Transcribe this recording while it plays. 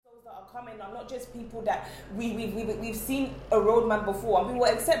coming. I'm not just people that we've seen a roadman before, and we will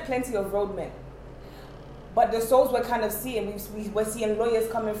accept plenty of roadmen. But the souls we're kind of seeing, we're seeing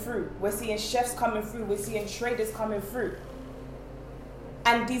lawyers coming through, we're seeing chefs coming through, we're seeing traders coming through.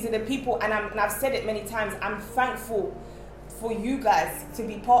 And these are the people, and I've said it many times, I'm thankful for you guys to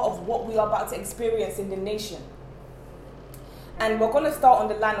be part of what we are about to experience in the nation. And we're going to start on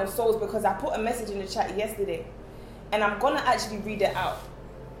the line of souls because I put a message in the chat yesterday, and I'm going to actually read it out.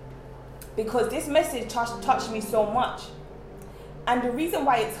 Because this message touched me so much. And the reason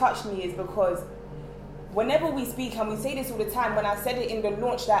why it touched me is because whenever we speak, and we say this all the time, when I said it in the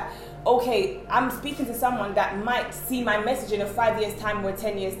launch that, okay, I'm speaking to someone that might see my message in a 5 years' time or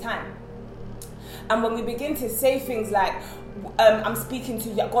 10 years' time. And when we begin to say things like, I'm speaking to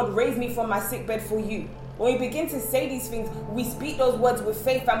you, God raised me from my sickbed for you. When we begin to say these things, we speak those words with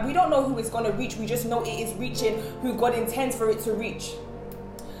faith, and we don't know who it's going to reach. We just know it is reaching who God intends for it to reach.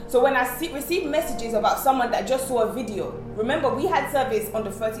 So when I receive messages about someone that just saw a video, remember we had service on the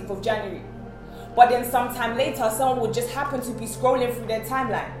 13th of January. But then sometime later, someone would just happen to be scrolling through their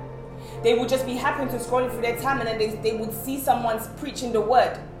timeline. They would just be happening to scrolling through their timeline, and they would see someone's preaching the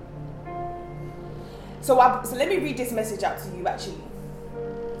word. So let me read this message out to you actually.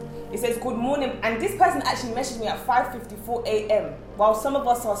 It says, good morning. And this person actually messaged me at 5:54 a.m. while some of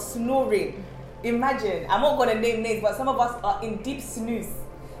us are snoring. Imagine, I'm not going to name names, but some of us are in deep snooze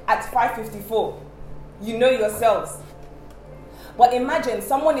at 5:54. You know yourselves. But imagine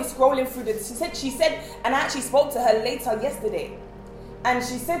someone is scrolling through she said, and I actually spoke to her later yesterday. And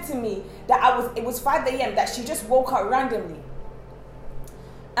she said to me that it was 5 a.m. that she just woke up randomly.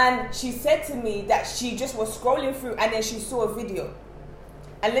 And she said to me that she just was scrolling through and then she saw a video.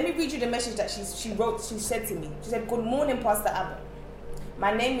 And let me read you the message that she wrote. She said to me, she said, good morning, Pastor Abba.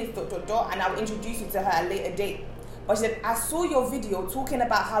 My name is ... and I'll introduce you to her at a later date. But she said, I saw your video talking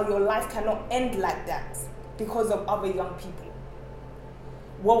about how your life cannot end like that because of other young people.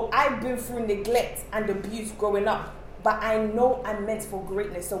 Well, I've been through neglect and abuse growing up, but I know I'm meant for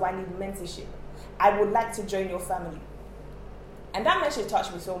greatness, so I need mentorship. I would like to join your family. And that message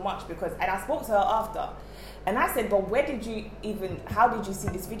touched me so much and I spoke to her after, and I said, but how did you see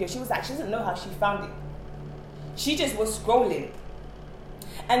this video? She was like, she doesn't know how she found it. She just was scrolling.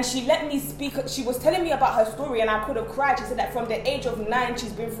 And she let me speak. She was telling me about her story, and I could have cried. She said that from the age of 9,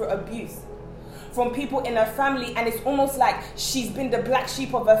 she's been through abuse from people in her family, and it's almost like she's been the black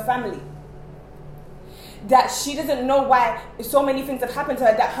sheep of her family. That she doesn't know why so many things have happened to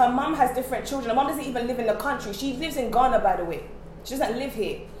her, that her mom has different children. Her mom doesn't even live in the country. She lives in Ghana, by the way. She doesn't live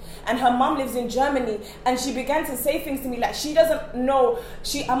here. And her mom lives in Germany, and she began to say things to me like she doesn't know,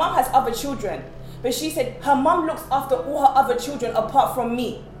 her mom has other children, but she said her mom looks after all her other children apart from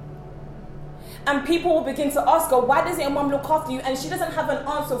me. And people will begin to ask her, why doesn't your mom look after you? And she doesn't have an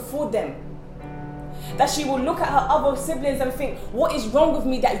answer for them. That she will look at her other siblings and think, what is wrong with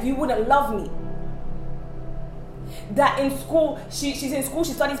me that you wouldn't love me? That in school, she's in school,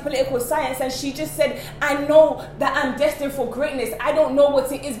 she studies political science, and she just said, I know that I'm destined for greatness. I don't know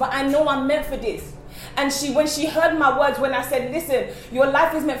what it is, but I know I'm meant for this. And when she heard my words, when I said, listen, your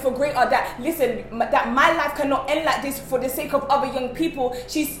life is meant for greater, that my life cannot end like this for the sake of other young people,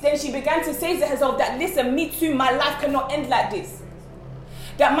 she began to say to herself that, listen, me too, my life cannot end like this.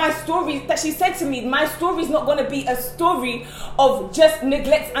 That my story, that she said to me, my story is not going to be a story of just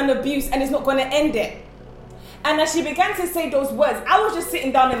neglect and abuse, and it's not going to end there. And as she began to say those words, I was just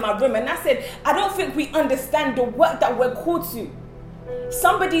sitting down in my room, and I said, I don't think we understand the work that we're called to.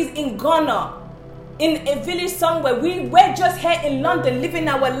 Somebody's in Ghana, in a village somewhere. We're just here in London living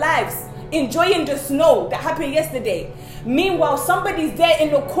our lives, enjoying the snow that happened yesterday. Meanwhile, somebody's there in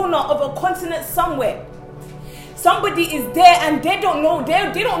the corner of a continent somewhere. Somebody is there and they don't know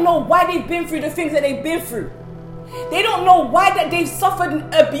why they've been through the things that they've been through. They don't know why that they've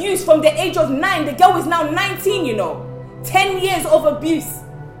suffered abuse from the age of 9. The girl is now 19, 10 years of abuse.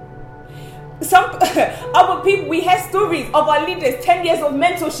 Some other people, we hear stories of our leaders, 10 years of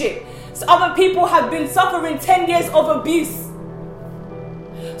mentorship. So other people have been suffering 10 years of abuse.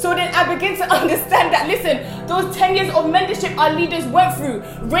 So then I begin to understand that, listen, those 10 years of mentorship our leaders went through,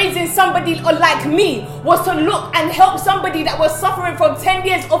 raising somebody like me, was to look and help somebody that was suffering from 10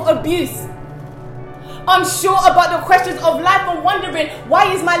 years of abuse. Unsure about the questions of life and wondering,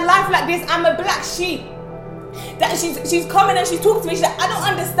 why is my life like this? I'm a black sheep. That she's coming and she's talking to me. She's like, I don't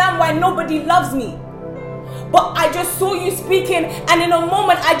understand why nobody loves me. But I just saw you speaking, and in a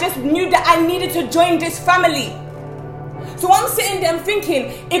moment I just knew that I needed to join this family. So I'm sitting there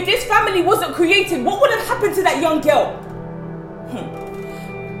thinking, if this family wasn't created, what would have happened to that young girl?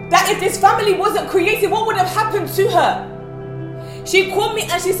 That if this family wasn't created, what would have happened to her? She called me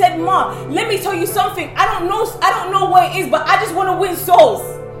and she said, Ma, let me tell you something. I don't know what it is, but I just want to win souls.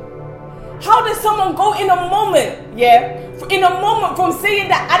 How does someone go in a moment, in a moment from saying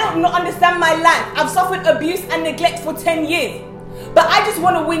that I don't understand my life, I've suffered abuse and neglect for 10 years, but I just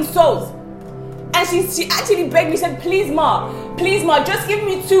want to win souls. And she actually begged me, said, please ma, just give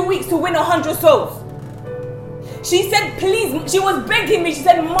me 2 weeks to win 100 souls. She said, please, she was begging me. She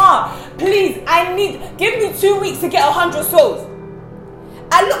said, Ma, please, give me 2 weeks to get 100 souls.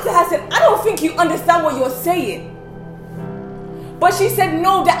 I looked at her and said, I don't think you understand what you're saying. But she said,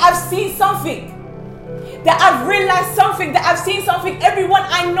 no, that I've seen something. That I've realized something, that I've seen something. Everyone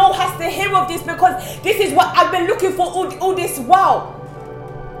I know has to hear of this because this is what I've been looking for all this while.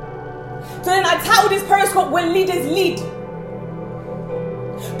 So then I titled this periscope, When Leaders Lead.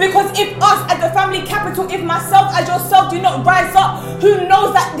 Because if us at the family capital, if myself as yourself do not rise up, who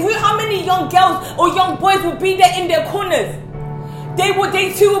knows how many young girls or young boys will be there in their corners?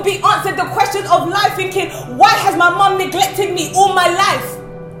 They too will be answered the question of life, thinking, why has my mom neglected me all my life?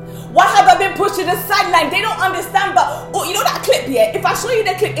 Why have I been pushed to the sideline? They don't understand, but you know that clip here? If I show you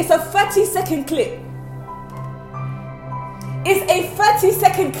the clip, it's a 30-second clip. It's a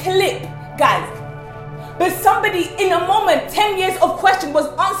 30-second clip, guys. But somebody in a moment, 10 years of question was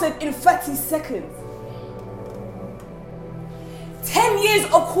answered in 30 seconds. 10 years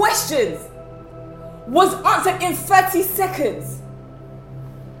of questions was answered in 30 seconds.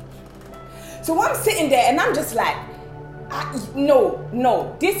 So I'm sitting there and I'm just like,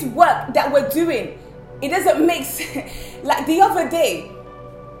 no, this work that we're doing, it doesn't make sense. Like the other day,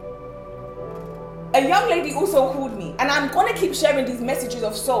 a young lady also called me, and I'm going to keep sharing these messages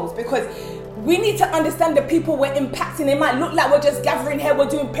of souls because we need to understand the people we're impacting. It might look like we're just gathering here, we're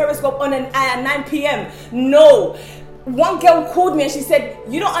doing Periscope on at 9 p.m. No. One girl called me and she said,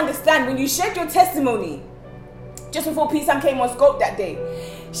 you don't understand, when you shared your testimony, just before P-Sam came on Scope that day,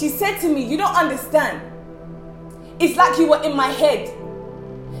 she said to me, you don't understand. It's like you were in my head.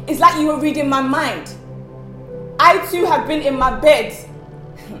 It's like you were reading my mind. I too have been in my bed.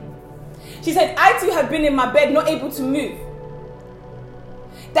 She said, I too have been in my bed, not able to move.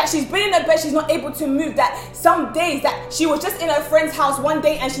 That she's been in her bed, she's not able to move. That some days that she was just in her friend's house one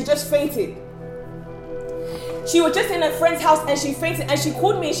day and she just fainted. She was just in her friend's house and she fainted, and she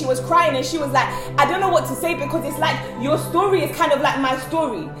called me and she was crying and she was like, I don't know what to say because it's like your story is kind of like my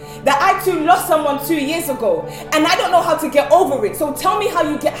story. That I too lost someone 2 years ago and I don't know how to get over it. So tell me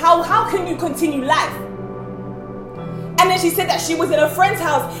how can you continue life? And then she said that she was in her friend's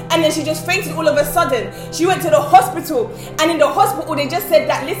house and then she just fainted all of a sudden. She went to the hospital, and in the hospital they just said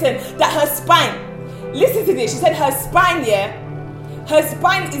that, listen, that her spine, listen to this, she said her spine, her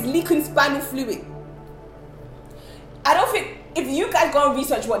spine is leaking spinal fluid. I don't think, if you guys go and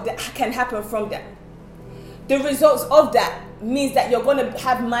research what can happen from that, the results of that means that you're going to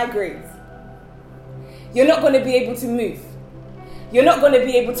have migraines. You're not going to be able to move. You're not going to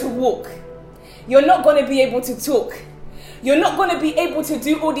be able to walk. You're not going to be able to talk. You're not going to be able to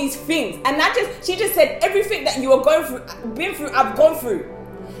do all these things. And she just said, everything that you are going through, I've gone through.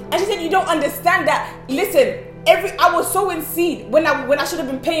 And she said, you don't understand that. Listen, I was sowing seed when I should have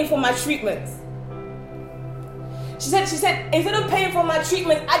been paying for my treatments. She said, instead of paying for my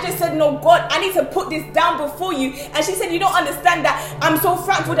treatment, I just said, no, God, I need to put this down before you. And she said, you don't understand that. I'm so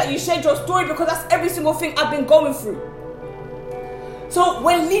thankful that you shared your story because that's every single thing I've been going through. So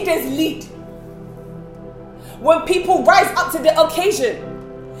when leaders lead, when people rise up to the occasion,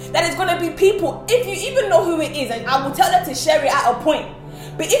 that is going to be people, if you even know who it is, and I will tell them to share it at a point.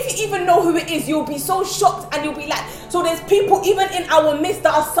 But if you even know who it is, you'll be so shocked and you'll be like, so there's people even in our midst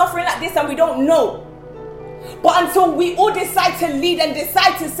that are suffering like this and we don't know. But until we all decide to lead and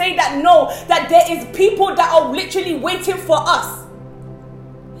decide to say that no, that there is people that are literally waiting for us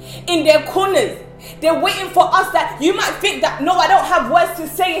in their corners. They're waiting for us, that you might think that, no, I don't have words to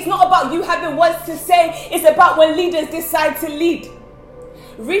say. It's not about you having words to say. It's about when leaders decide to lead.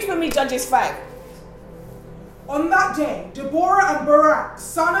 Read for me Judges 5. On that day, Deborah and Barak,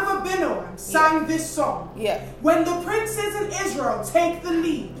 son of Abinoam, sang this song. Yeah. When the princes in Israel take the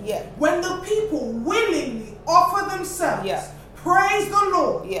lead, when the people willingly offer themselves, praise the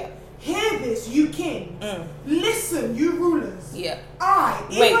Lord. Hear this, you kings. Listen, you rulers.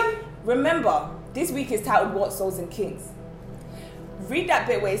 Remember, this week is titled What Souls and Kings. Read that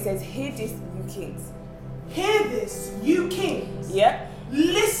bit where it says, hear this, you kings. Hear this, you kings.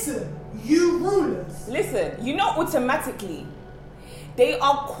 Listen, you rulers. Listen, you know, automatically they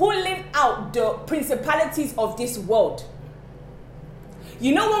are calling out the principalities of this world.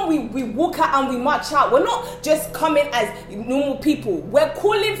 You know, when we walk out and we march out, we're not just coming as normal people. We're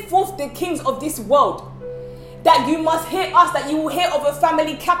calling forth the kings of this world. that you must hear us, that you will hear of a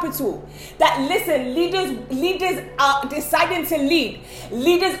family capital. That listen, leaders are deciding to lead.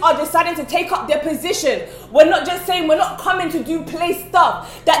 Leaders are deciding to take up their position. We're not just saying, we're not coming to do play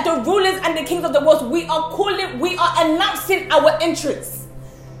stuff. That the rulers and the kings of the world, we are announcing our entrance.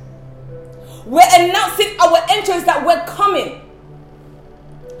 We're announcing our entrance that we're coming.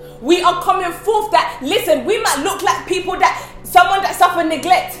 We are coming forth. That listen, we might look like people that, someone that suffered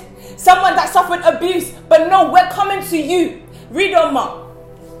neglect, someone that suffered abuse, but no, we're coming to you. Read on, Mom.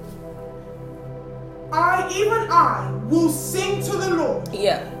 I will sing to the Lord.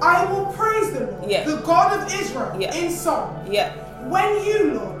 Yeah. I will praise the Lord, the God of Israel, in song. Yeah. When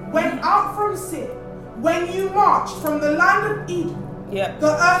you, Lord, went out from sin, when you marched from the land of Eden,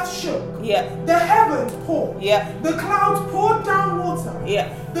 the earth shook. The heavens poured. The clouds poured down water.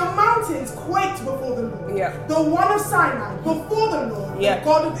 The mountains quaked before the Lord. The one of Sinai before the Lord, the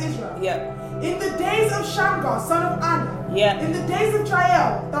God of Israel. In the days of Shamgar, son of Anna, in the days of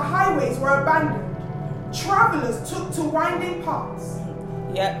Jael, the highways were abandoned. Travelers took to winding paths.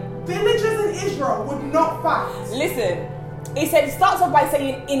 Villagers in Israel would not fight. Listen, it starts off by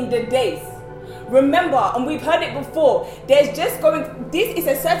saying in the days. Remember, and we've heard it before, this is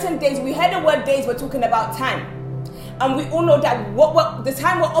a certain days. We heard the word days, we're talking about time. And we all know that the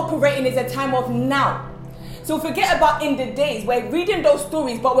time we're operating is a time of now. So forget about in the days. We're reading those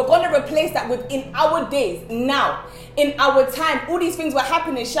stories, but we're going to replace that with in our days, now, in our time. All these things were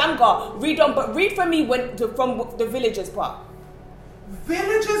happening. Shamgar, read on, but read for me from the villagers part.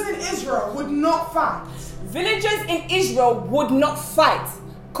 Villagers in Israel would not fight. Villagers in Israel would not fight.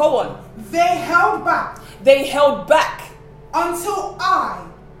 Go on. They held back. They held back. Until I,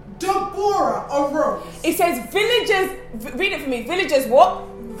 Deborah, arose. It says villagers, read it for me. Villagers what?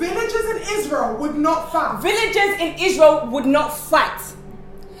 Villagers in Israel would not fight. Villagers in Israel would not fight.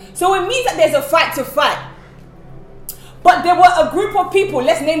 So it means that there's a fight to fight. But there were a group of people,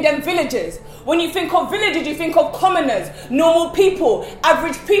 let's name them villagers. When you think of villagers, you think of commoners, normal people,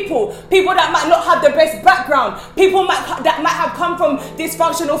 average people, people that might not have the best background, people that might have come from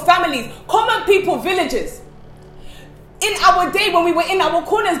dysfunctional families, common people, villagers. In our day, when we were in our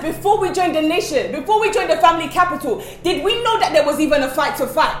corners, before we joined the nation, before we joined the family capital, did we know that there was even a fight to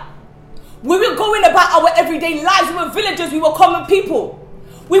fight? We were going about our everyday lives. We were villagers, we were common people.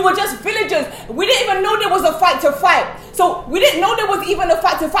 We were just villagers. We didn't even know there was a fight to fight. So we didn't know there was even a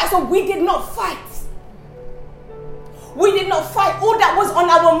fight to fight. So we did not fight. We did not fight. All that was on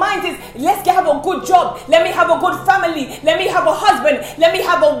our minds is, let's have a good job. Let me have a good family. Let me have a husband. Let me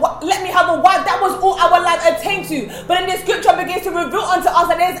have a wife. That was all our life attained to. But then the scripture begins to reveal unto us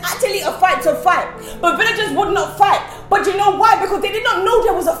that there's actually a fight to fight. But villagers would not fight. But you know why? Because they did not know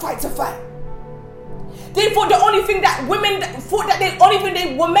there was a fight to fight. They thought the only thing that women thought that the only thing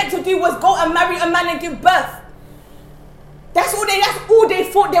they were meant to do was go and marry a man and give birth. That's all they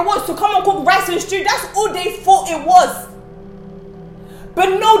thought there was, to come and cook rice and stew. That's all they thought it was.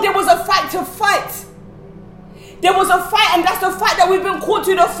 But no, there was a fight to fight. There was a fight, and that's the fight that we've been called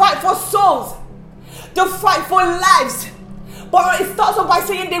to, the fight for souls. The fight for lives. But it starts off by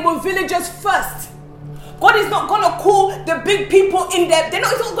saying they were villagers first. God is not going to call the big people in there. He's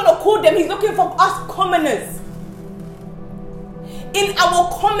not going to call them. He's looking for us commoners. In our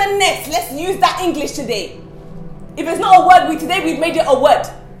commonness, let's use that English today. If it's not a word, today we've made it a word.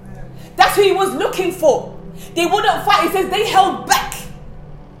 That's who he was looking for. They wouldn't fight. He says they held back.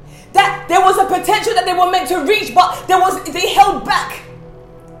 That there was a potential that they were meant to reach, but they held back.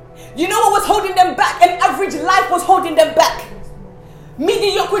 You know what was holding them back? An average life was holding them back.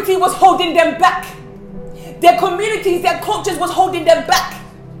 Mediocrity was holding them back. Their communities, their cultures was holding them back.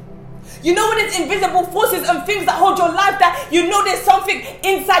 You know when there's invisible forces and things that hold your life, that you know there's something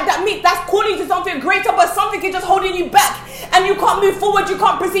inside that's calling you to something greater, but something is just holding you back. And you can't move forward, you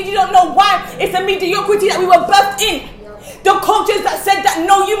can't proceed, you don't know why. It's the mediocrity that we were birthed in. The cultures that said that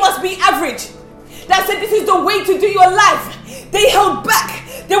no, you must be average. That said this is the way to do your life. They held back.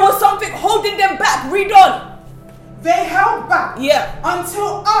 There was something holding them back. Read on. They held back. Yeah.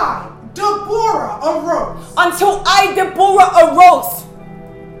 Until I, Deborah, arose. Until I, Deborah, arose.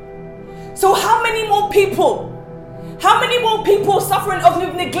 So how many more people suffering of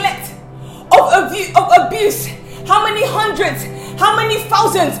neglect, of abuse? How many hundreds, how many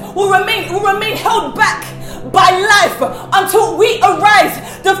thousands will remain held back by life until we arise,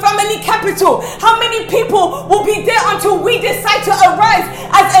 the family capital? How many people will be there until we decide to arise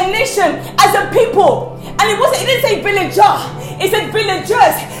as a nation, as a people? And it didn't say villager, it said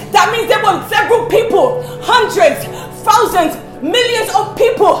villagers. That means there were several people, hundreds, thousands, Millions of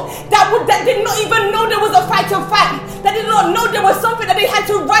people that did not even know there was a fight to fight, that did not know there was something that they had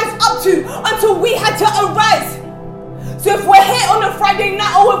to rise up to until we had to arise. So if we're here on a Friday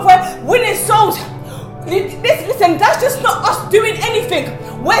night or if we're winning souls, listen, that's just not us doing anything.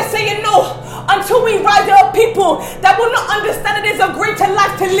 We're saying no until we rise. There are people that will not understand that there's a greater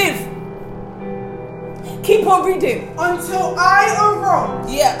life to live. Keep on reading. Until I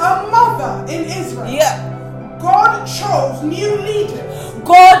arose, a mother in Israel. God chose new leaders.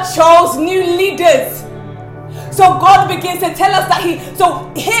 God chose new leaders. So God begins to tell us that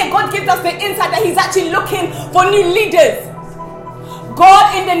here God gives us the insight that he's actually looking for new leaders.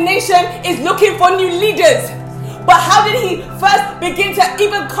 God in the nation is looking for new leaders. But how did he first begin to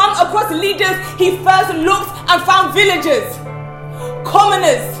even come across leaders? He first looked and found villagers,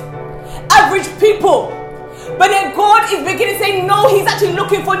 commoners, average people. But then God is beginning to say, no, he's actually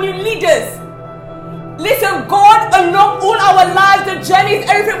looking for new leaders. Listen, God, along all our lives, the journeys,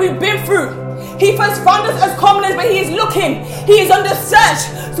 everything we've been through, he first found us as commoners, but he is looking. He is on the search.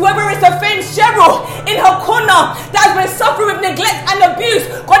 So whether it's the famed Cheryl in her corner that has been suffering with neglect and abuse,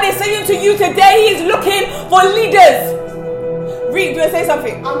 God is saying to you today, he is looking for leaders. Read, do you say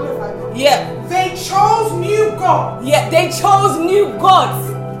something? They chose new gods. They chose new gods.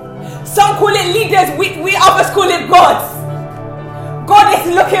 Some call it leaders, we others call it gods. God is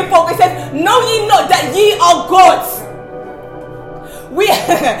looking for, he says, know ye not that ye are gods.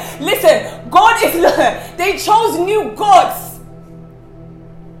 Listen, God is, they chose new gods.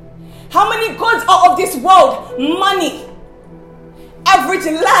 How many gods are of this world? Money, average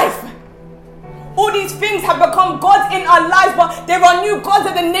life. All these things have become gods in our lives, but there are new gods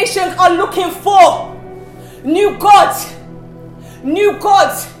that the nations are looking for. New gods. New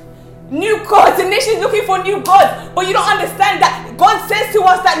gods. New gods. The nation is looking for new gods. But you don't understand that God says to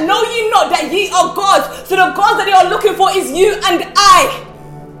us that know ye not that ye are gods. So the gods that they are looking for is you and I.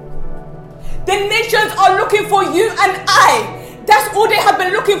 The nations are looking for you and I. That's all they have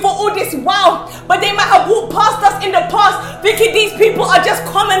been looking for all this while. But they might have walked past us in the past thinking these people are just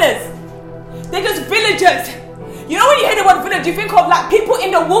commoners. They're just villagers. You know when you hear the word village, you think of like people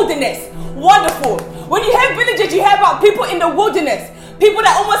in the wilderness. Wonderful. When you hear villages, you hear about people in the wilderness. People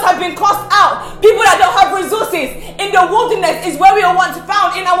that almost have been cast out. People that don't have resources. In the wilderness is where we are once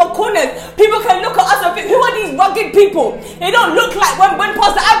found, in our corners. People can look at us and think, who are these rugged people? They don't look like, when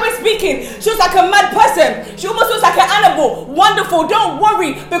Pastor Abba is speaking, she looks like a mad person. She almost looks like an animal. Wonderful. Don't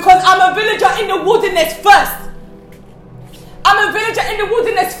worry, because I'm a villager in the wilderness first. I'm a villager in the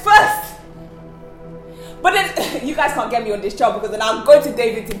wilderness first. But then, you guys can't get me on this show because then I'll go to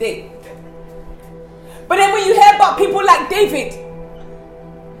David today. But then when you hear about people like David,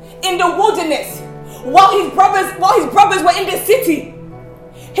 in the wilderness, while his brothers were in the city,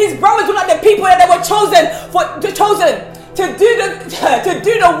 his brothers were like the people that they were chosen to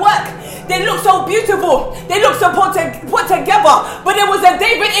do the work. They looked so beautiful, they looked so put together. But there was a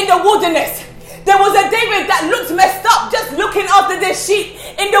David in the wilderness. There was a David that looked messed up, just looking after the sheep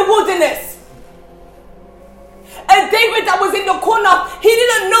in the wilderness. A David that was in the corner, he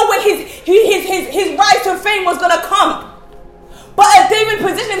didn't know when his rise to fame was gonna come. But as David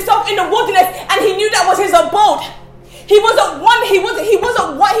positioned himself in the wilderness and he knew that was his abode, he wasn't worrying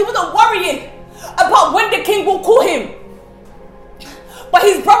about when the king will call him. But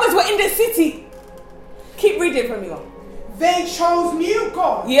his brothers were in the city. Keep reading from you. They chose new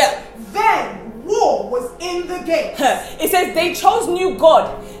gods. Then war was in the gates. It says they chose new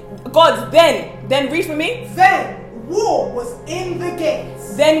gods. Then read for me. Then war was in the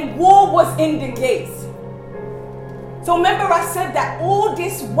gates. Then war was in the gates. So remember I said that all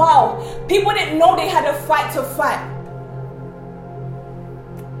this while, people didn't know they had a fight to fight.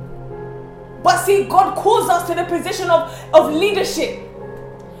 But see, God calls us to the position of leadership.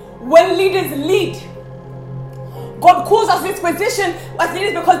 When leaders lead, God calls us to this position as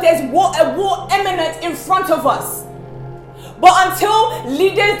leaders because there's a war imminent in front of us. But until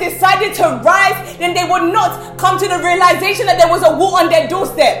leaders decided to rise, then they would not come to the realization that there was a war on their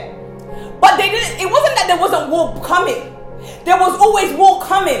doorstep. But it wasn't that there wasn't war coming. There was always war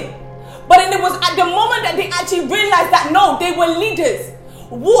coming. But then it was at the moment that they actually realized that no, they were leaders,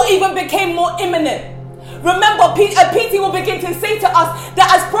 war even became more imminent. Remember, PT will begin to say to us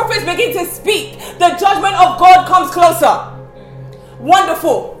that as prophets begin to speak, the judgment of God comes closer.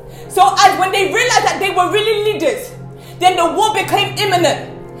 Wonderful. So as when they realized that they were really leaders, then the war became imminent.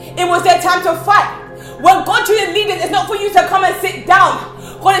 It was their time to fight. When God treated leaders, it's not for you to come and sit down.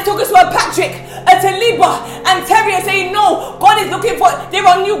 God is talking to a Patrick, a Taliba, and Terry and saying, no, God is looking for, there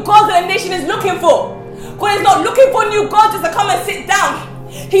are new gods that the nation is looking for. God is not looking for new gods just to come and sit down.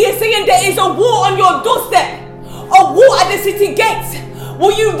 He is saying there is a war on your doorstep. A a war at the city gates?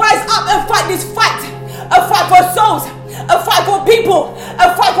 Will you rise up and fight this fight? A fight for souls, a fight for people,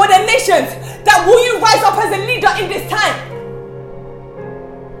 a fight for the nations. That will you rise up as a leader in this time?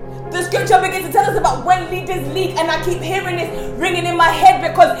 The scripture begins to tell us about when leaders lead, and I keep hearing this ringing in my head,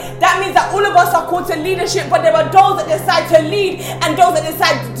 because that means that all of us are called to leadership, but there are those that decide to lead and those that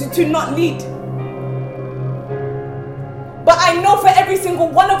decide to not lead. But I know for every single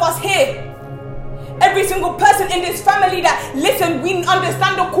one of us here, every single person in this family, that listen, we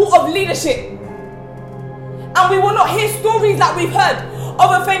understand the call of leadership. And we will not hear stories like we've heard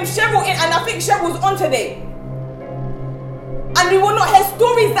of a famed Cheryl, and I think Cheryl's on today. And we will not hear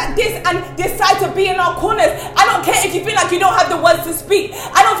stories like this and decide to be in our corners. I don't care if you feel like you don't have the words to speak.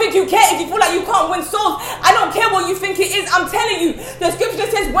 I don't think you care if you feel like you can't win souls. I don't care what you think it is. I'm telling you, the scripture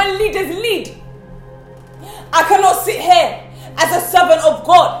says when leaders lead. I cannot sit here as a servant of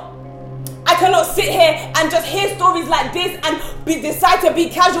God. I cannot sit here and just hear stories like this and decide to be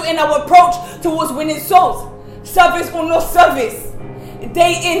casual in our approach towards winning souls. Service or no service.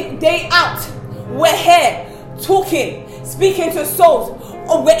 Day in, day out. We're here talking, speaking to souls.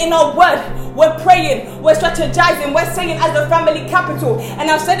 Or we're in our word, we're praying, we're strategizing, we're saying as the family capital. And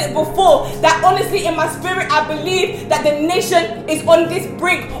I've said it before, that honestly in my spirit I believe that the nation is on this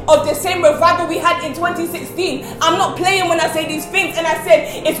brink of the same revival we had in 2016. I'm not playing when I say these things, and I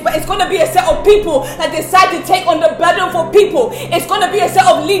said it's going to be a set of people that decide to take on the burden for people. It's going to be a set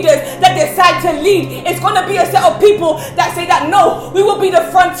of leaders that decide to lead. It's going to be a set of people that say that no, we will be the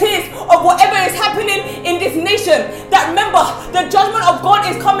frontiers of whatever is happening in this nation. That remember, the judgment of God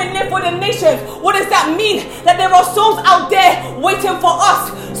is coming in for the nations. What does that mean? That there are souls out there waiting for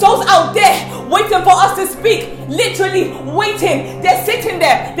us. Souls out there waiting for us to speak. Literally waiting. They're sitting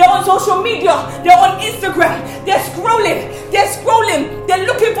there. They're on social media. They're on Instagram. They're scrolling. They're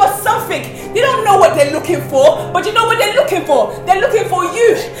looking for something. They don't know what they're looking for, but you know what they're looking for? They're looking for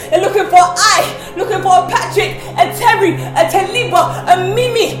you. They're looking for looking for a Patrick, a Terry, a Taliba, a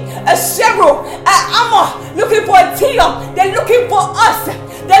Mimi, a Cheryl, a Amma, looking for a Tia. They're looking for us.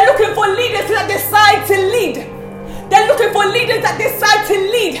 They're looking for leaders that decide to lead. They're looking for leaders that decide to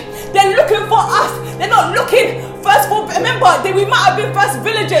lead. They're looking for us. They're not looking first for, remember, we might have been first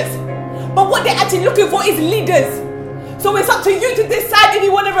villagers, but what they're actually looking for is leaders. So it's up to you to decide if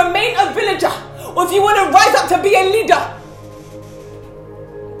you want to remain a villager or if you want to rise up to be a leader.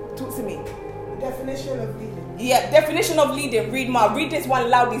 Talk to me. Definition of leading. Yeah, definition of leading. Read this one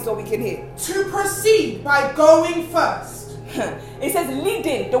loudly so we can hear. To proceed by going first. It says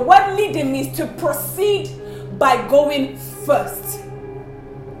leading. The word leading means to proceed by going first.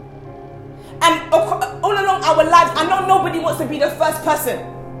 And all along our lives, I know nobody wants to be the first person.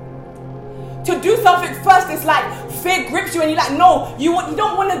 To do something first is like fear grips you and you're like, no, you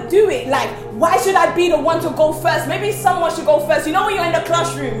don't want to do it. Like, why should I be the one to go first? Maybe someone should go first. You know when you're in the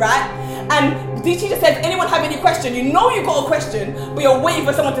classroom, right? And the teacher says, anyone have any question? You know you got a question, but you're waiting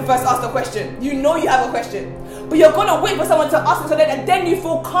for someone to first ask the question. You know you have a question, but you're going to wait for someone to ask it so that then you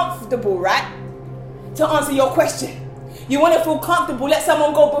feel comfortable, right? To answer your question. You want to feel comfortable, let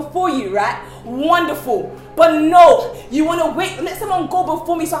someone go before you, right? Wonderful. But no, you want to wait, let someone go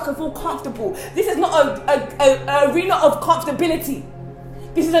before me so I can feel comfortable. This is not an arena of comfortability.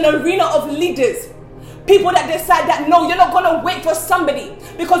 This is an arena of leaders. People that decide that no, you're not going to wait for somebody.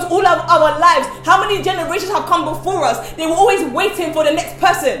 Because all of our lives, how many generations have come before us? They were always waiting for the next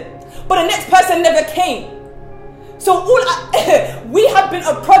person. But the next person never came. So we have been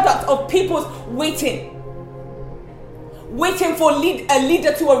a product of people's waiting. Waiting for a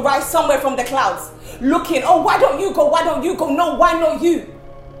leader to arise somewhere from the clouds. Looking, oh, why don't you go? Why don't you go? No, why not you?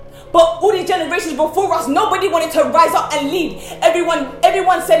 But all these generations before us, nobody wanted to rise up and lead.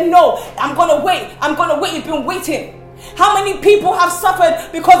 Everyone said, no, I'm going to wait. I'm going to wait. You've been waiting. How many people have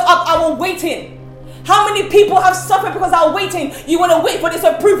suffered because of our waiting? How many people have suffered because I'm waiting? You want to wait for this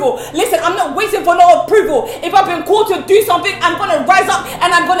approval. Listen, I'm not waiting for no approval. If I've been called to do something, I'm going to rise up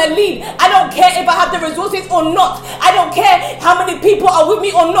and I'm going to lead. I don't care if I have the resources or not. I don't care how many people are with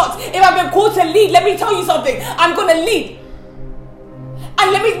me or not. If I've been called to lead, let me tell you something. I'm going to lead.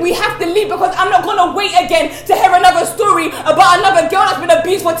 And we have to lead, because I'm not going to wait again to hear another story about another girl that's been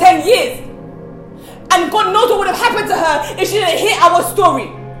abused for 10 years. And God knows what would have happened to her if she didn't hear our story.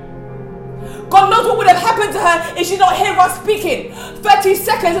 God knows what would have happened to her if she don't hear us speaking. 30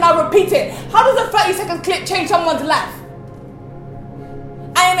 seconds and I'll repeat it. How does a 30-second clip change someone's life?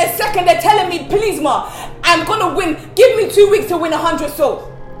 And in a second they're telling me, please ma, I'm going to win. Give me 2 weeks to win 100 souls.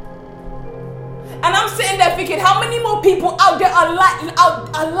 And I'm sitting there thinking, how many more people out there are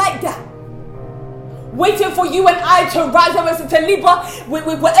like that? waiting for you and I to rise up as a Taliba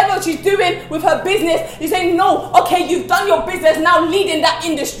with whatever she's doing with her business. You say, no, okay, you've done your business, now lead in that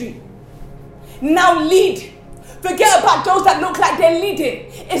industry. Now lead. Forget about those that look like they're leading.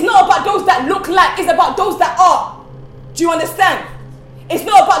 It's not about those that look like, it's about those that are. Do you understand? It's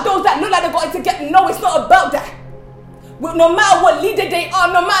not about those that look like they're going to get, no, it's not about that. No matter what leader they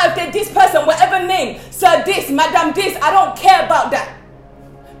are, no matter if they're this person, whatever name, sir this, madam this, I don't care about that.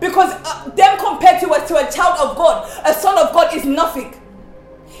 Because them compared to a child of God, a son of God is nothing.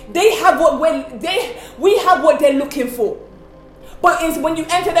 They have we have what they're looking for. But when you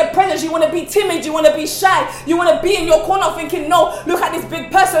enter their presence, you want to be timid, you want to be shy, you want to be in your corner thinking, no, look at this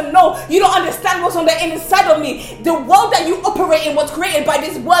big person. No, you don't understand what's on the inside of me. The world that you operate in was created by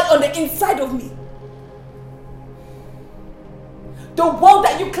this word on the inside of me. The world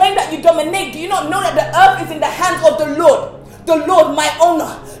that you claim that you dominate, do you not know that the earth is in the hands of the Lord? The Lord, my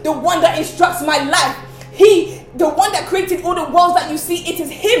owner, the one that instructs my life. The one that created all the worlds that you see, it is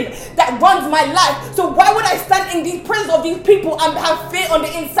him that runs my life. So why would I stand in the presence of these people and have fear on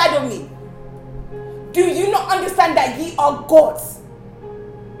the inside of me? Do you not understand that ye are gods?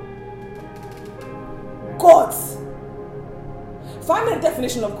 Gods. Find me the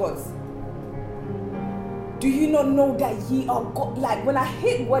definition of gods. Do you not know that ye are God? Like, when I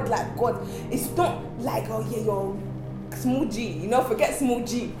hit word like God, it's not like, oh yeah, you're small g. Forget small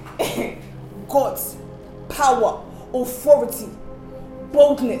g. Gods, power, authority,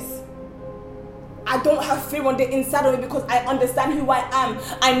 boldness. I don't have fear on the inside of me because I understand who I am.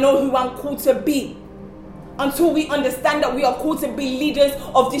 I know who I'm called to be. Until we understand that we are called to be leaders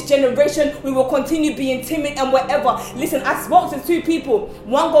of this generation, we will continue being timid and whatever. Listen, I spoke to 2 people.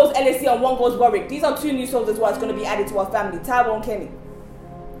 One goes LSE and one goes Warwick. These are 2 new souls as well. It's going to be added to our family, Taiwo and Kenny.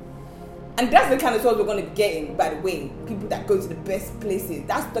 And that's the kind of souls we're going to be getting, by the way. People that go to the best places.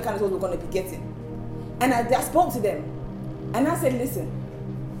 That's the kind of souls we're going to be getting. And I spoke to them. And I said, listen,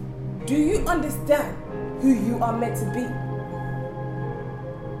 do you understand who you are meant to be?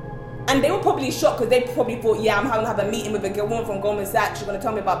 And they were probably shocked because they probably thought, yeah, I'm going to have a meeting with a woman from Goldman Sachs. She's going to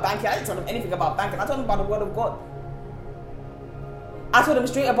tell me about banking. I didn't tell them anything about banking. I told them about the word of God. I told them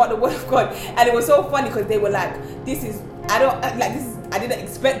straight about the word of God. And it was so funny because they were like, I didn't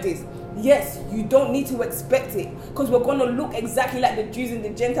expect this. Yes, you don't need to expect it because we're going to look exactly like the Jews and the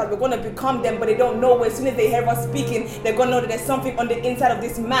Gentiles. We're going to become them, but they don't know. As soon as they hear us speaking, they're going to know that there's something on the inside of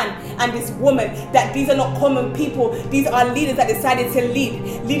this man and this woman, that these are not common people. These are leaders that decided to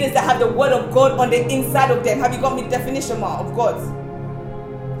lead. Leaders that have the word of God on the inside of them. Have you got me definition, Mark, of God?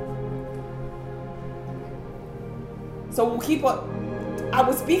 So we'll keep on. I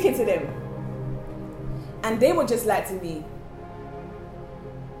was speaking to them and they were just like to me,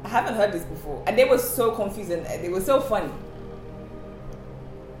 I haven't heard this before. And they were so confused and they were so funny.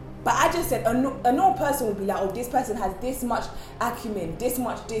 But I just said, a normal person would be like, oh, this person has this much acumen, this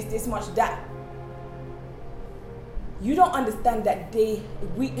much this, this much that. You don't understand that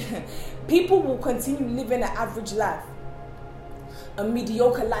people will continue living an average life, a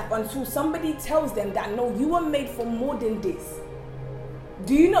mediocre life, until somebody tells them that, no, you were made for more than this.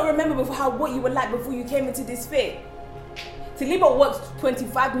 Do you not remember what you were like before you came into this sphere? Taliba worked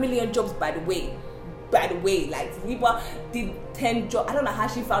 25 million jobs, by the way. Like, Taliba did 10 jobs. I don't know how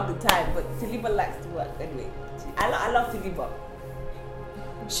she found the time, but Taliba likes to work anyway. I love Taliba.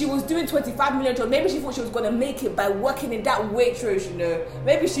 She was doing 25 million jobs. Maybe she thought she was going to make it by working in that waitress,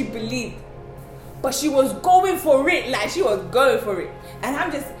 Maybe she believed. But she was going for it. Like, she was going for it.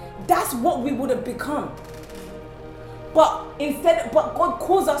 And that's what we would have become. But God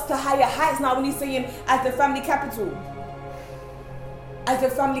calls us to higher heights now when he's saying, as the family capital. As the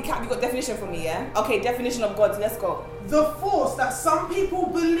family cap, you got definition for me, yeah? Okay, definition of God, let's go. The force that some people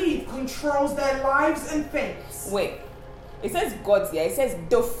believe controls their lives and fates. Wait, it says God, yeah? It says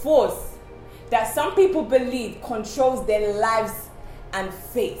the force that some people believe controls their lives and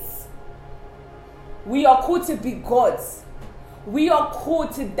fates. We are called to be gods. We are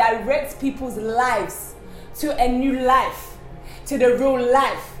called to direct people's lives to a new life, to the real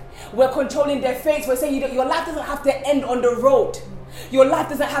life. We're controlling their fates. We're saying your life doesn't have to end on the road. Your life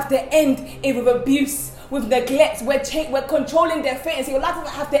doesn't have to end with abuse, with neglect. We're controlling their fate and say your life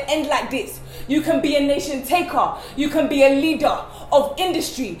doesn't have to end like this. You can be a nation taker. You can be a leader of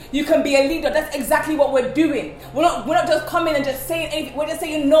industry. You can be a leader. That's exactly what we're doing. We're not just coming and just saying anything. We're just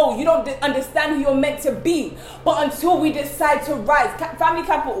saying, no, you don't understand who you're meant to be. But until we decide to rise, family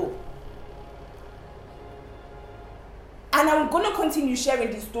capital. And I'm going to continue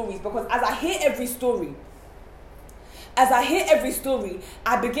sharing these stories because as I hear every story,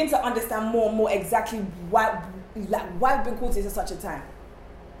 I begin to understand more and more exactly why we've been called to such a time.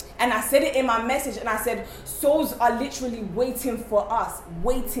 And I said it in my message, and I said, souls are literally waiting for us.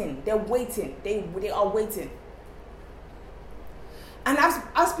 Waiting. They're waiting. They are waiting. And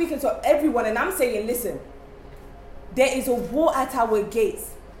I'm speaking to everyone, and I'm saying, listen, there is a war at our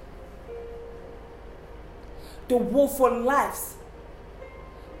gates. The war for lives.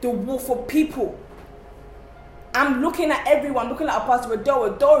 The war for people. I'm looking at everyone, looking at Pastor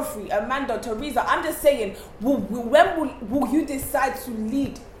Adoa, Dorothy, Amanda, Teresa. I'm just saying, when will you decide to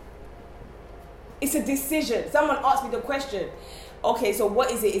lead? It's a decision. Someone asked me the question, okay, so what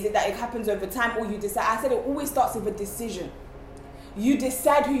is it? Is it that it happens over time, or you decide? I said it always starts with a decision. You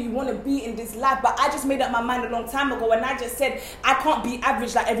decide who you want to be in this life. But I just made up my mind a long time ago, and I just said, I can't be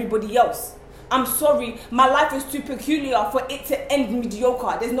average like everybody else. I'm sorry, my life is too peculiar for it to end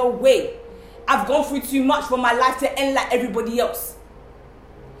mediocre. There's no way. I've gone through too much for my life to end like everybody else.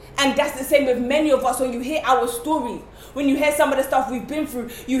 And that's the same with many of us. When you hear our stories, when you hear some of the stuff we've been through,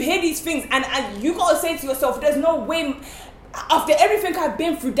 you hear these things, and you got to say to yourself, there's no way, after everything I've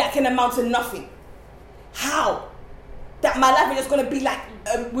been through, that can amount to nothing. How? That my life is just going to be like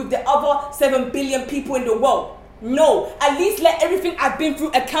with the other 7 billion people in the world. No, at least let everything I've been through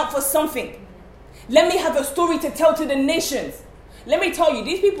account for something. Let me have a story to tell to the nations. Let me tell you,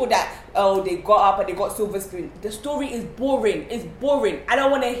 these people that, they got up and they got silver spoon. The story is boring. It's boring. I don't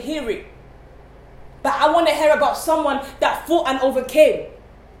want to hear it. But I want to hear about someone that fought and overcame.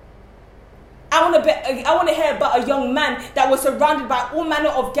 I want to hear about a young man that was surrounded by all manner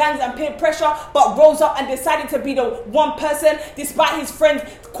of gangs and peer pressure, but rose up and decided to be the one person, despite his friends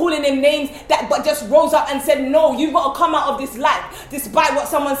calling him names, but just rose up and said, no, you've got to come out of this life, despite what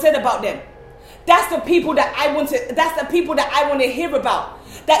someone said about them. That's the people that I want to hear about.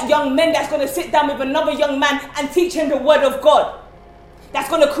 That young man that's going to sit down with another young man and teach him the word of God. That's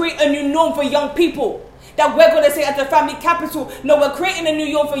going to create a new norm for young people. That we're going to say at the family capital, no, we're creating a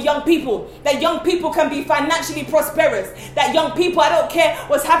new norm for young people. That young people can be financially prosperous. That young people, I don't care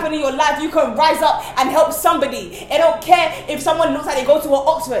what's happening in your life, you can rise up and help somebody. I don't care if someone looks like they go to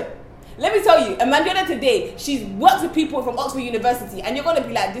Oxford. Let me tell you, Amanda today, she works with people from Oxford University, and you're going to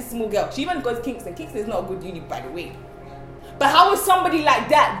be like, this small girl. She even goes to Kingston. Kingston is not a good uni, by the way. But how is somebody like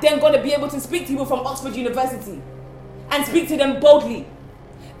that then going to be able to speak to people from Oxford University and speak to them boldly?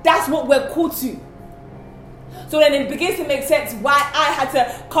 That's what we're called to. So then it begins to make sense why I had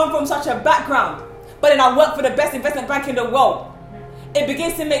to come from such a background, but then I work for the best investment bank in the world. It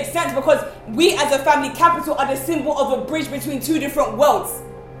begins to make sense because we as a family capital are the symbol of a bridge between two different worlds.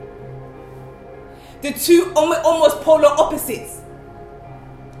 The two almost polar opposites.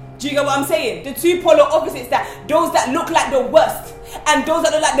 Do you get what I'm saying? The two polar opposites, that those that look like the worst and those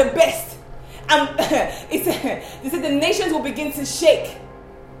that look like the best. And they said the nations will begin to shake.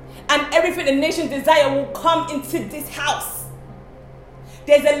 And everything the nations desire will come into this house.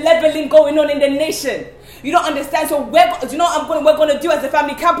 There's a leveling going on in the nation. You don't understand. So you know what we're going to do as a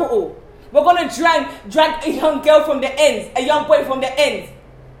family capital? We're going to drag a young girl from the ends, a young boy from the ends.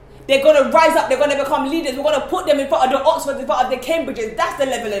 They're going to rise up. They're going to become leaders. We're going to put them in front of the Oxfords, in front of the Cambridges. That's the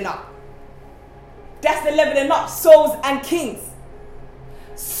leveling up. That's the leveling up. Souls and kings.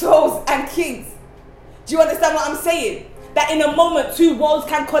 Souls and kings. Do you understand what I'm saying? That in a moment, two worlds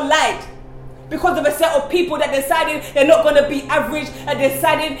can collide because of a set of people that decided they're not going to be average and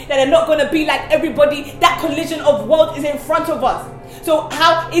decided that they're not going to be like everybody. That collision of worlds is in front of us. So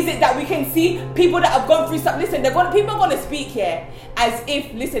how is it that we can see people that have gone through stuff? Listen, people are going to speak here as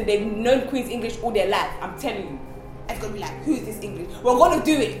if, listen, they've known Queen's English all their life. I'm telling you. It's going to be like, who is this English? We're going to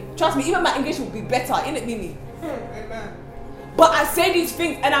do it. Trust me, even my English will be better, innit, Mimi? Amen. But I say these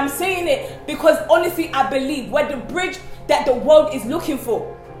things, and I'm saying it because honestly, I believe we're the bridge that the world is looking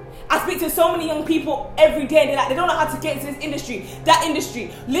for. I speak to so many young people every day, and they're like, they don't know how to get into this industry, that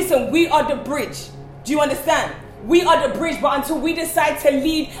industry. Listen, we are the bridge. Do you understand? We are the bridge, but until we decide to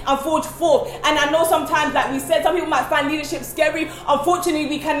lead and forge forth. And I know sometimes, like we said, some people might find leadership scary. Unfortunately,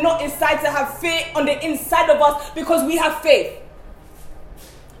 we cannot decide to have fear on the inside of us because we have faith.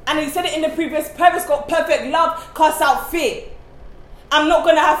 And he said it in the previous periscope, perfect love casts out fear. I'm not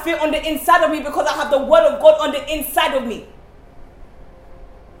going to have fear on the inside of me because I have the word of God on the inside of me.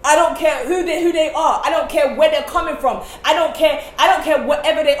 I don't care who they are. I don't care where they're coming from. I don't care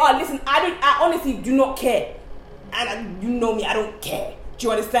whatever they are. Listen, I honestly do not care. And you know me, I don't care. Do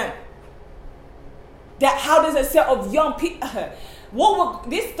you understand? That how does a set of young people,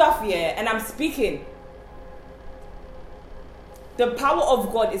 this stuff here, and I'm speaking, the power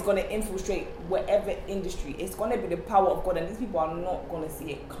of God is going to infiltrate whatever industry. It's going to be the power of God, and these people are not going to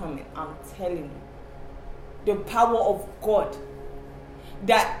see it coming. I'm telling you. The power of God.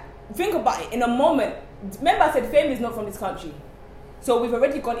 That, think about it, in a moment, remember I said fame is not from this country. So we've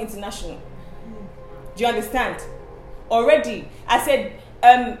already gone international. Do you understand? Already. I said,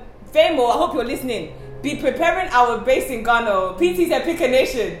 Famo, I hope you're listening. Be preparing our base in Ghana. PT said pick a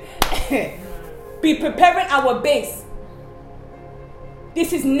nation. Be preparing our base.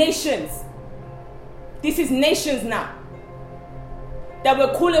 This is nations. This is nations now. That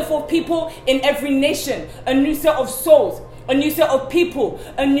we're calling for people in every nation. A new set of souls. A new set of people.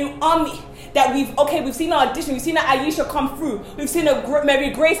 A new army. That we've seen our audition. We've seen a Aisha come through. We've seen a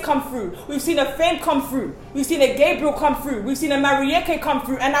Mary Grace come through. We've seen a Fame come through. We've seen a Gabriel come through. We've seen a Marieke come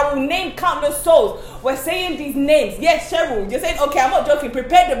through. And I will name countless souls. We're saying these names. Yes, Cheryl, you're saying, okay, I'm not joking.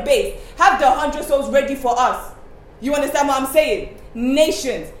 Prepare the base. Have the 100 souls ready for us. You understand what I'm saying?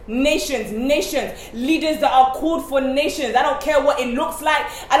 Nations, nations, nations. Leaders that are called for nations. I don't care what it looks like.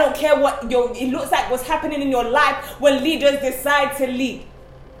 I don't care what it looks like, what's happening in your life when leaders decide to lead.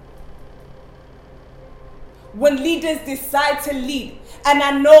 When leaders decide to lead. And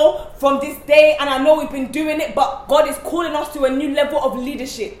I know from this day, and I know we've been doing it, but God is calling us to a new level of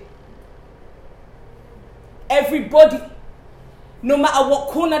leadership. Everybody, no matter what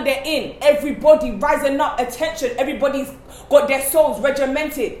corner they're in, everybody rising up, attention. Everybody's got their souls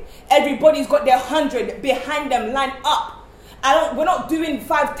regimented. Everybody's got their 100 behind them, lined up. We're not doing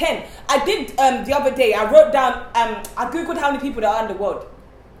 5-10. I did the other day, I wrote down, I googled how many people there are in the world.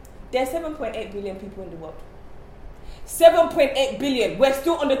 There are 7.8 billion people in the world. 7.8 billion. We're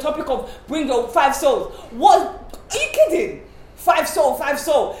still on the topic of bring your 5 souls. What? Are you kidding? 5 soul.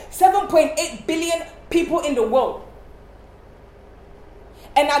 7.8 billion people in the world.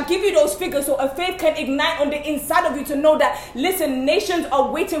 And I'll give you those figures so a faith can ignite on the inside of you to know that, listen, nations are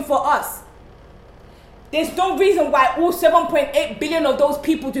waiting for us. There's no reason why all 7.8 billion of those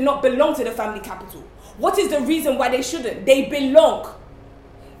people do not belong to the family capital. What is the reason why they shouldn't? They belong.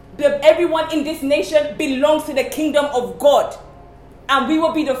 Everyone in this nation belongs to the kingdom of God. And we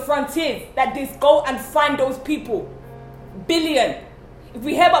will be the frontiers that just go and find those people. Billion. If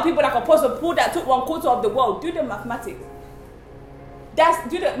we hear about people like Apostle Paul that took 1/4 of the world, do the mathematics.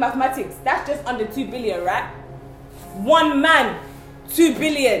 That's just under 2 billion, right? One man, 2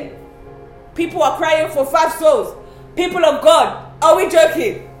 billion. People are crying for 5 souls. People of God, are we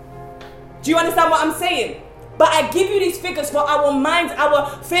joking? Do you understand what I'm saying? But I give you these figures for our minds, our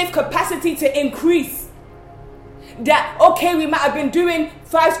faith capacity to increase. That, okay, we might have been doing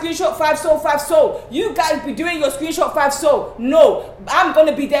 5 screenshot, 5 soul, 5 soul. You guys be doing your screenshot 5 soul. No, I'm going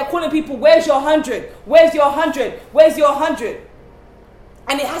to be there calling people, where's your 100? Where's your 100? Where's your 100?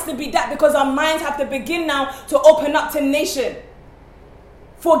 And it has to be that because our minds have to begin now to open up to nation.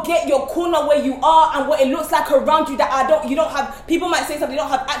 Forget your corner where you are and what it looks like around you that you don't have, people might say something, you don't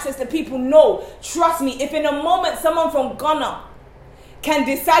have access to people. No, trust me, if in a moment someone from Ghana can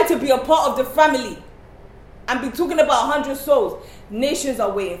decide to be a part of the family and be talking about 100 souls, nations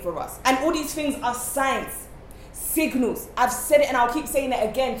are waiting for us. And all these things are signs, signals. I've said it and I'll keep saying it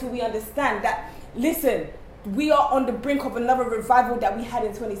again till we understand that, listen, we are on the brink of another revival that we had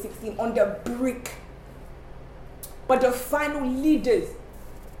in 2016, on the brink. But the final leaders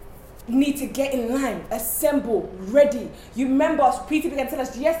need to get in line, assemble, ready. You remember Peter began to tell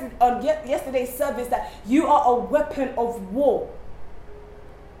us on yesterday's service that you are a weapon of war.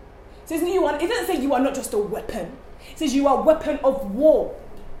 It says it doesn't say you are not just a weapon. It says you are a weapon of war.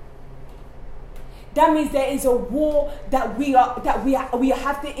 That means there is a war that we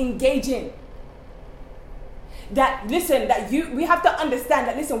have to engage in. We have to understand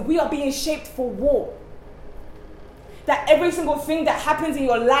that, listen, we are being shaped for war. That every single thing that happens in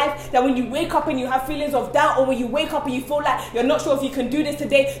your life, that when you wake up and you have feelings of doubt, or when you wake up and you feel like you're not sure if you can do this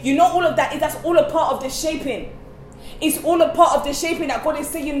today, you know, all of that's all a part of the shaping. It's all a part of the shaping that God is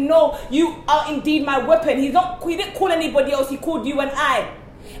saying, no, you are indeed my weapon. He didn't call anybody else, he called you and I.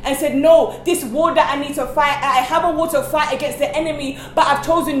 And said, no, this war that I need to fight, I have a war to fight against the enemy, but I've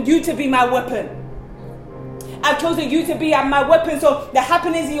chosen you to be my weapon. I've chosen you to be my weapon. So the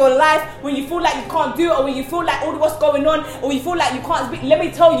happenings in your life, when you feel like you can't do it, or when you feel like all what's going on, or you feel like you can't speak, let me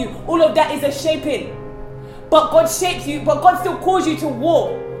tell you, all of that is a shaping. But God shapes you, but God still calls you to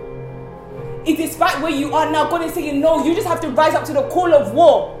war. Despite where you are now, God is saying, no, you just have to rise up to the call of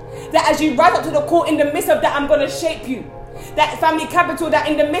war. That as you rise up to the call, in the midst of that, I'm going to shape you. That family capital, that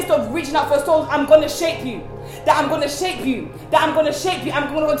in the midst of reaching out for souls, I'm going to shape you. That I'm going to shape you. That I'm going to shape you.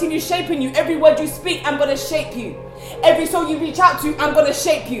 I'm going to continue shaping you. Every word you speak, I'm going to shape you. Every soul you reach out to, I'm going to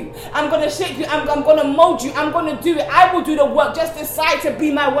shape you. I'm going to shape you. I'm going to mold you. I'm going to do it. I will do the work. Just decide to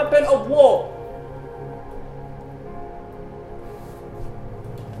be my weapon of war.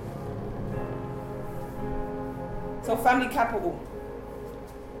 So family capital.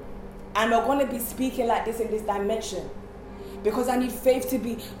 And we're going to be speaking like this in this dimension. Because I need faith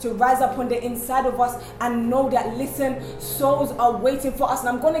to rise up on the inside of us and know that, listen, souls are waiting for us. And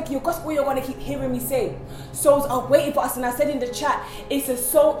I'm going to, because all you're going to keep hearing me say, souls are waiting for us. And I said in the chat, if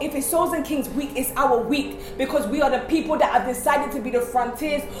it's Souls and Kings week, it's our week, because we are the people that have decided to be the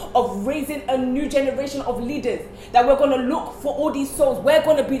frontiers of raising a new generation of leaders, that we're going to look for all these souls. We're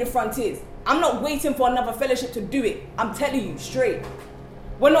going to be the frontiers. I'm not waiting for another fellowship to do it. I'm telling you straight.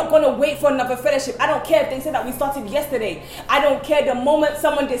 We're not going to wait for another fellowship. I don't care if they said that we started yesterday. I don't care. The moment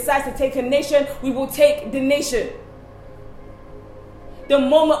someone decides to take a nation, we will take the nation. The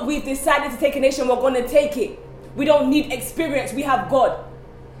moment we've decided to take a nation, we're going to take it. We don't need experience. We have God.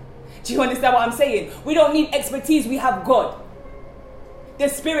 Do you understand what I'm saying? We don't need expertise. We have God. The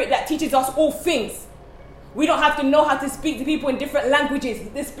Spirit that teaches us all things. We don't have to know how to speak to people in different languages.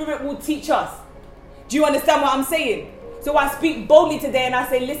 The Spirit will teach us. Do you understand what I'm saying? So I speak boldly today and I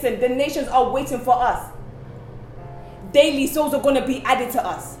say, listen, the nations are waiting for us. Daily, souls are going to be added to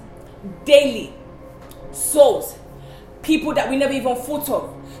us. Daily. Souls. People that we never even thought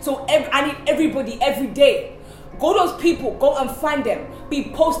of. So I need everybody every day. Go those people, go and find them. Be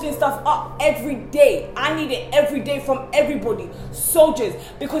posting stuff up every day. I need it every day from everybody. Soldiers,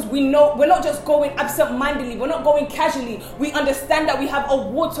 because we know we're not just going absent-mindedly. We're not going casually. We understand that we have a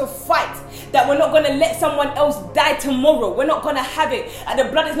war to fight. That we're not going to let someone else die tomorrow. We're not going to have it. And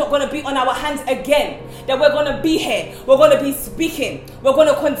the blood is not going to be on our hands again. That we're going to be here. We're going to be speaking. We're going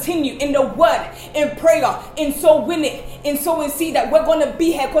to continue in the word, in prayer, in soul winning, in sowing seed. That we're going to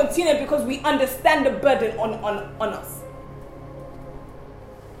be here continuing because we understand the burden on us.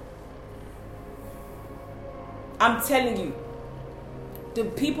 I'm telling you, the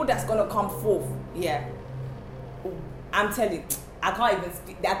people that's going to come forth, yeah, I'm telling you, I can't even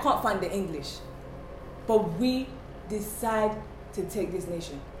speak, I can't find the English. But we decide to take this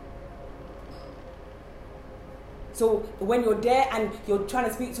nation. So when you're there and you're trying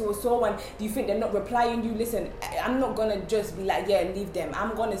to speak to a soul and you think they're not replying you, listen, I'm not going to just be like, yeah, leave them.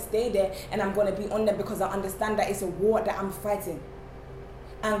 I'm going to stay there and I'm going to be on them because I understand that it's a war that I'm fighting.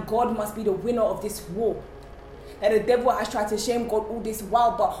 And God must be the winner of this war. That the devil has tried to shame God all this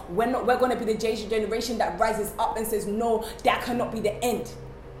while, but we're going to be the generation that rises up and says, no, that cannot be the end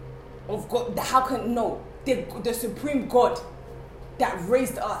of God. How can, no, the supreme God that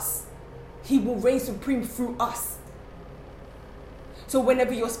raised us, he will reign supreme through us. So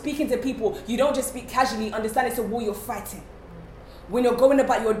whenever you're speaking to people, you don't just speak casually, understand it's a war you're fighting. When you're going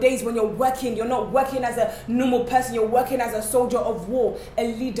about your days, when you're working, you're not working as a normal person, you're working as a soldier of war, a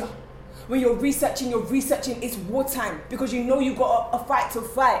leader. When you're researching, it's wartime because you know you got a fight to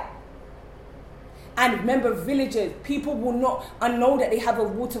fight. And remember, villagers, people will not know that they have a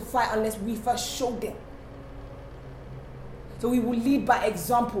war to fight unless we first show them. So we will lead by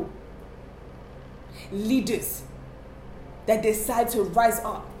example. Leaders that decide to rise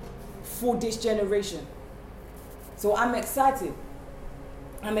up for this generation. So I'm excited.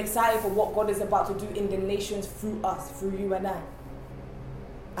 I'm excited for what God is about to do in the nations through us, through you and I.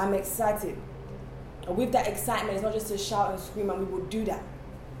 I'm excited. And with that excitement, it's not just to shout and scream, and we will do that,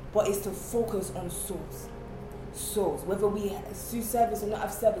 but it's to focus on souls. Souls. Whether we do service or not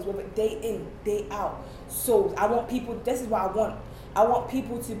have service, whether day in, day out. Souls. I want people, this is what I want. I want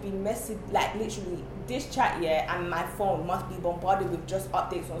people to be messaged, like literally, this chat, yeah, and my phone must be bombarded with just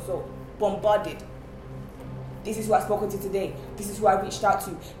updates on souls. Bombarded. This is who I've spoken to today. This is who I reached out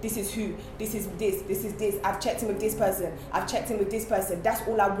to. This is who. This is this. This is this. I've checked in with this person. I've checked in with this person. That's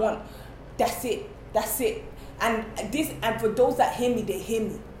all I want. That's it. That's it. And for those that hear me, they hear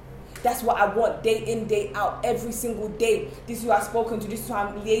me. That's what I want, day in, day out, every single day. This is who I've spoken to. This is who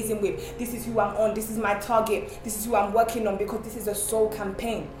I'm liaising with. This is who I'm on. This is my target. This is who I'm working on, because this is a soul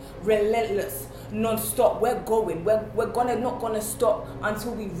campaign. Relentless, non-stop. We're going. We're not gonna stop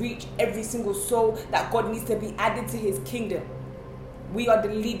until we reach every single soul that God needs to be added to his kingdom. We are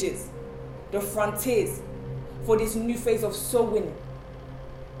the leaders, the frontiers for this new phase of soul winning.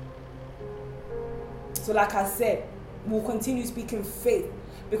 So like I said, we'll continue speaking faith,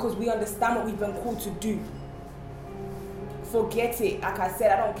 because we understand what we've been called to do. Forget it. Like I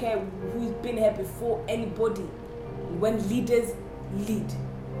said, I don't care who's been here before anybody. When leaders lead.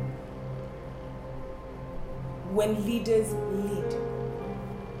 When leaders lead.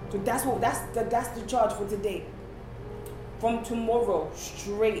 So that's the charge for today. From tomorrow,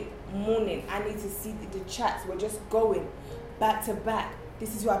 straight morning, I need to see the chats. We're just going back to back.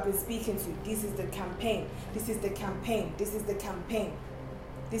 This is who I've been speaking to. This is the campaign. This is the campaign. This is the campaign.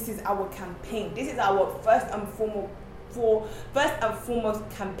 This is our campaign. This is our first and foremost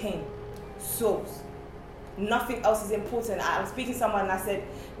campaign. Souls. Nothing else is important. I was speaking to someone and I said,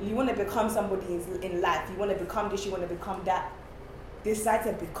 you want to become somebody in life. You want to become this, you want to become that. Decide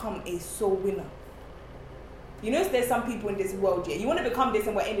to become a soul winner. You know, there's some people in this world, yeah, you want to become this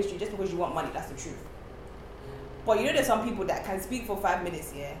in what industry just because you want money. That's the truth. But you know, there's some people that can speak for 5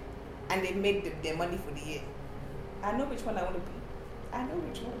 minutes, yeah, and they make their money for the year. I know which one I want to be. I know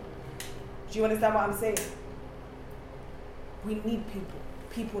which one. Do you understand what I'm saying? We need people.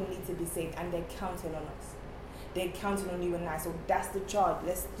 People need to be saved, and they're counting on us. They're counting on you and I. So that's the charge.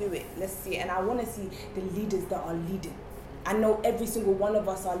 Let's do it. Let's see it. And I want to see the leaders that are leading. I know every single one of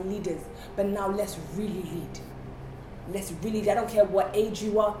us are leaders, but now let's really lead. Let's really lead. I don't care what age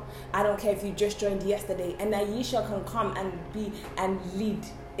you are. I don't care if you just joined yesterday. And Aisha can come and lead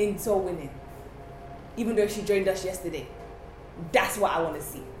in soul winning, even though she joined us yesterday. That's what I want to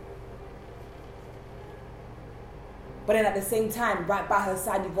see. But then at the same time, right by her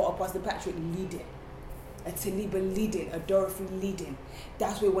side, you've got Apostle Patrick leading, a Taliba leading, a Dorothy leading.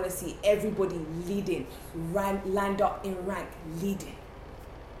 That's what we want to see. Everybody leading, lined up in rank, leading.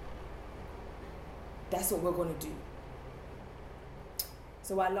 That's what we're going to do.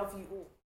 So I love you all.